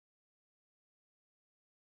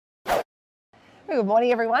Good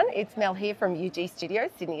morning, everyone. It's Mel here from UG Studios,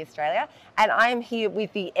 Sydney, Australia, and I am here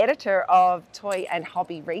with the editor of Toy and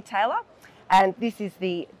Hobby Retailer, and this is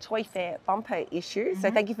the Toy Fair bumper issue.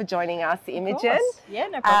 So thank you for joining us, Imogen. Yeah,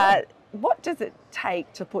 no problem. What does it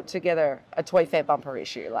take to put together a Toy Fair bumper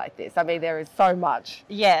issue like this? I mean, there is so much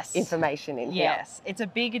information in here. Yes, it's a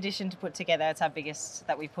big addition to put together. It's our biggest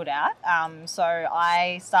that we put out. So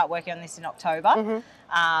I start working on this in October,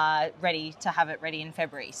 ready to have it ready in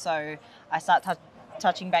February. So I start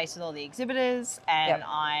touching base with all the exhibitors, and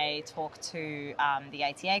I talk to the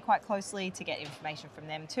ATA quite closely to get information from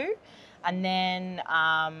them too. And then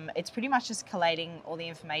it's pretty much just collating all the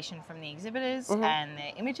information from the exhibitors and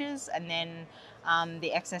their images, and then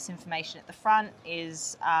the excess information at the front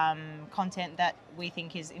is content that we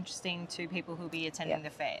think is interesting to people who'll be attending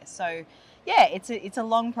the fair. So yeah, it's a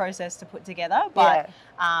long process to put together, but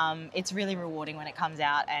it's really rewarding when it comes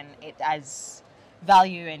out and it adds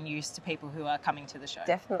value and use to people who are coming to the show.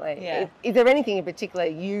 Definitely. Yeah. Is there anything in particular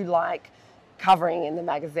you like covering in the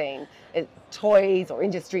magazine? Toys or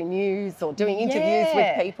industry news or doing interviews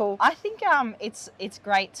with people? I think it's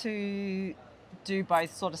great to do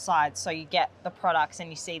both sort of sides. So you get the products and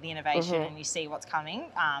you see the innovation and you see what's coming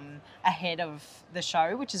ahead of the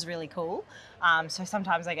show, which is really cool. So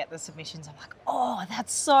sometimes I get the submissions, I'm like, oh,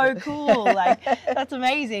 that's so cool. Like, that's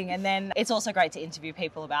amazing. And then it's also great to interview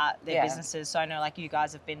people about their businesses. So I know like you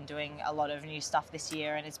guys have been doing a lot of new stuff this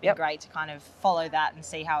year, and it's been great to kind of follow that and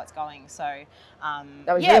see how it's going. So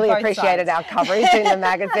that was really appreciated our coverage in the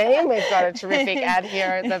magazine. We've got a terrific ad here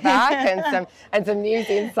at the back and some news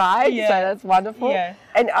inside. So that's wonderful.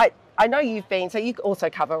 And I know you've been, so you also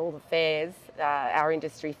cover all the fairs, our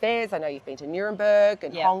industry fairs. I know you've been to Nuremberg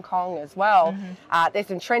and Hong Kong as well. There's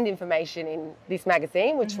some trend information in this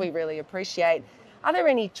magazine, which we really appreciate. Are there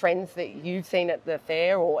any trends that you've seen at the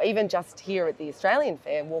fair, or even just here at the Australian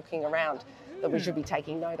fair walking around, that we should be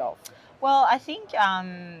taking note of? Well, I think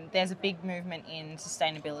there's a big movement in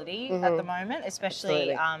sustainability at the moment,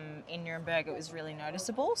 especially in Nuremberg. It was really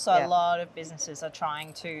noticeable. So a lot of businesses are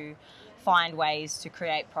trying to find ways to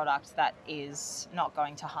create product that is not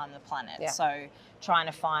going to harm the planet. So trying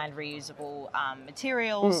to find reusable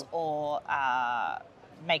materials or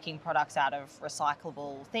making products out of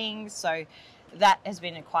recyclable things. So that has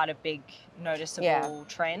been quite a big noticeable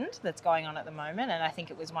trend that's going on at the moment, and I think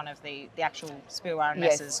it was one of the actual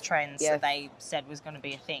Spielwarenmesse's trends that they said was going to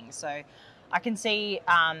be a thing. So I can see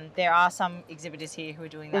there are some exhibitors here who are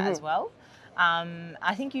doing that as well.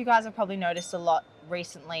 I think you guys have probably noticed a lot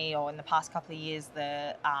recently, or in the past couple of years,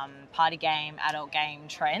 the party game, adult game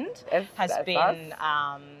trend has been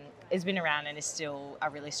around and is still a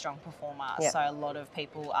really strong performer. So a lot of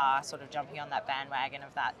people are sort of jumping on that bandwagon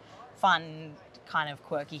of that fun kind of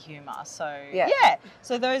quirky humour. So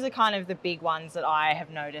so those are kind of the big ones that I have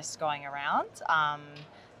noticed going around.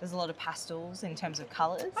 There's a lot of pastels in terms of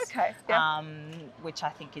colours, which I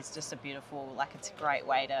think is just a beautiful, like, it's a great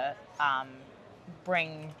way to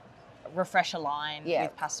refresh a line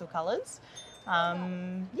with pastel colours.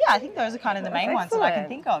 I think those are kind of the main ones that I can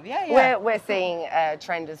think of. We're seeing a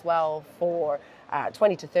trend as well for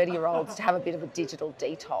 20 to 30-year-olds to have a bit of a digital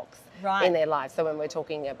detox in their lives. So when we're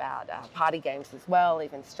talking about party games as well,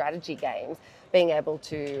 even strategy games, being able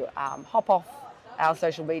to hop off our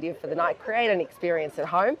social media for the night, create an experience at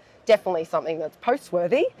home, definitely something that's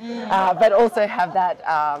post-worthy, but also have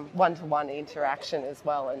that one-to-one interaction as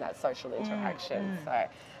well, and that social interaction. So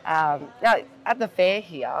now at the fair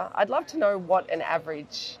here, I'd love to know what an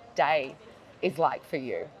average day is like for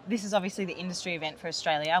you. This is obviously the industry event for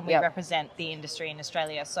Australia, and we represent the industry in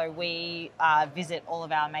Australia. So we visit all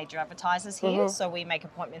of our major advertisers here. So we make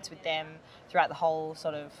appointments with them throughout the whole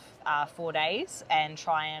sort of 4 days and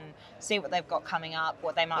try and see what they've got coming up,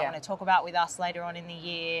 what they might want to talk about with us later on in the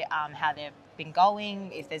year, how they've been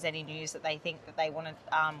going, if there's any news that they think that they want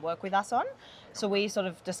to work with us on. So we sort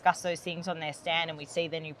of discuss those things on their stand, and we see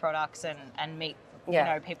their new products and meet you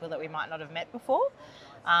know, people that we might not have met before.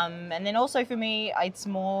 And then also for me, it's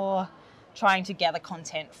more trying to gather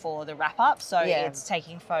content for the wrap up. So it's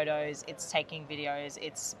taking photos, it's taking videos,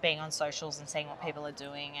 it's being on socials and seeing what people are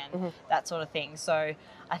doing and that sort of thing. So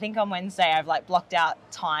I think on Wednesday I've like blocked out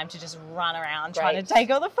time to just run around trying to take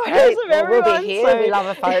all the photos of everyone. We'll be here, so we love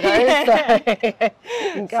a photo, so you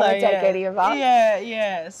can come and take any of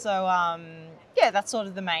us. So yeah, that's sort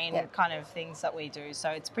of the main kind of things that we do. So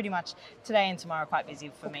it's pretty much today and tomorrow quite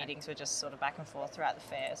busy for meetings. We're just sort of back and forth throughout the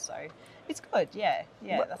fair. So it's good. Yeah,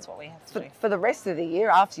 that's what we have to do. For the rest of the year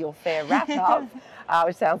after your fair wrap up,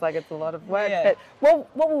 which sounds like it's a lot of work. Yeah. But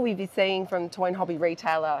what will we be seeing from Toy and Hobby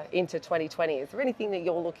Retailer into 2020? Is there anything that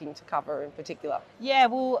you're looking to cover in particular? Yeah,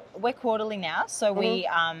 well, we're quarterly now, so we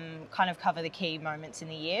kind of cover the key moments in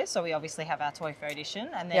the year. So we obviously have our Toy Fair edition,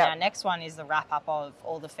 and then our next one is the wrap up of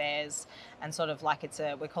all the fairs, and sort of like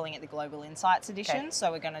we're calling it the Global Insights edition. Okay.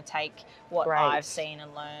 So we're going to take what I've seen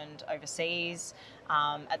and learned overseas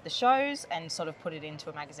at the shows and sort of put it into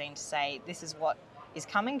a magazine to say this is what is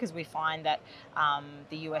coming, because we find that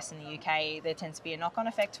the US and the UK, there tends to be a knock-on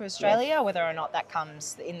effect to Australia, whether or not that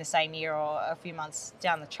comes in the same year or a few months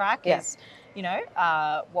down the track is, you know,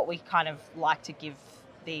 what we kind of like to give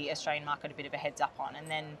the Australian market a bit of a heads up on. And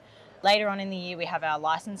then later on in the year, we have our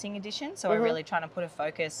licensing edition. So we're really trying to put a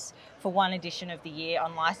focus for one edition of the year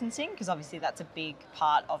on licensing, because obviously that's a big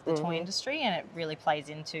part of the toy industry, and it really plays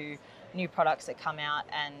into new products that come out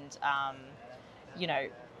and, you know,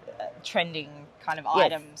 trending kind of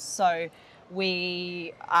items. So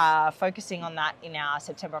we are focusing on that in our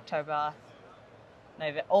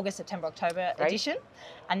August, September, October edition.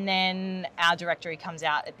 And then our directory comes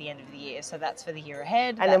out at the end of the year. So that's for the year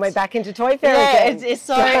ahead. And then we're back into Toy Fair again. It's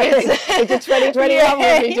into 2021,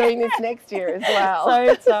 we'll be doing this next year as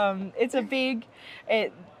well. So it's a big...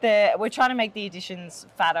 we're trying to make the editions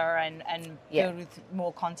fatter and filled with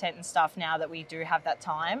more content and stuff now that we do have that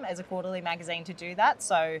time as a quarterly magazine to do that.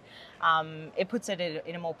 So it puts it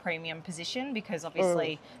in a more premium position, because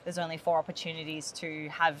obviously there's only 4 opportunities to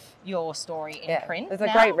have your story in print. There's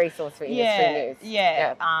a great resource for industry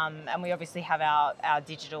news. And we obviously have our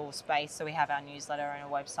digital space. So we have our newsletter and a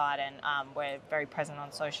website, and we're very present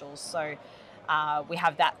on socials. So we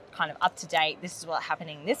have that kind of up to date. This is what's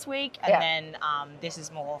happening this week, and then this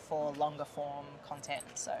is more for longer form content.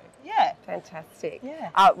 So fantastic.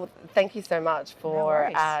 Well, thank you so much for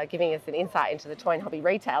giving us an insight into the Toy and Hobby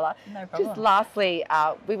Retailer. No problem. Just lastly,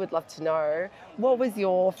 we would love to know, what was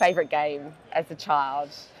your favourite game as a child?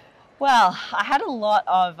 Well, I had a lot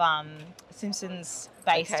of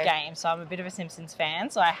Simpsons-based games, so I'm a bit of a Simpsons fan.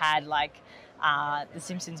 So I had like the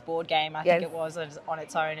Simpsons board game, I think it was on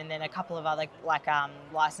its own, and then a couple of other like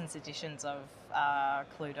licensed editions of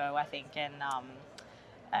Cluedo, I think,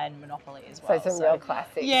 and Monopoly as well. So some real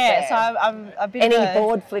classics. Yeah, so I'm a bit. Any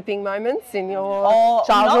board flipping moments in your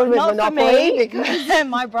childhood with Monopoly? For me, because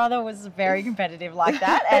my brother was very competitive like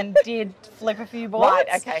that and did flip a few boards. Right,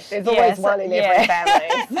 okay. There's always one in every family.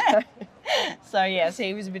 So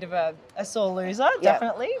he was a bit of a sore loser,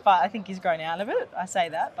 definitely, but I think he's grown out of it. I say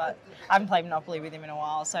that, but I haven't played Monopoly with him in a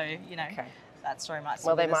while, so, you know, that story might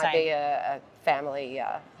still be the same. Well, there might be a family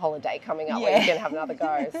holiday coming up where you can have another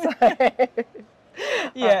go. So.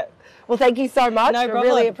 Well, thank you so much. No problem. I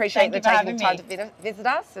really appreciate taking the time to visit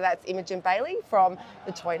us. So that's Imogen Bailey from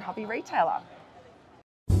the Toy and Hobby Retailer.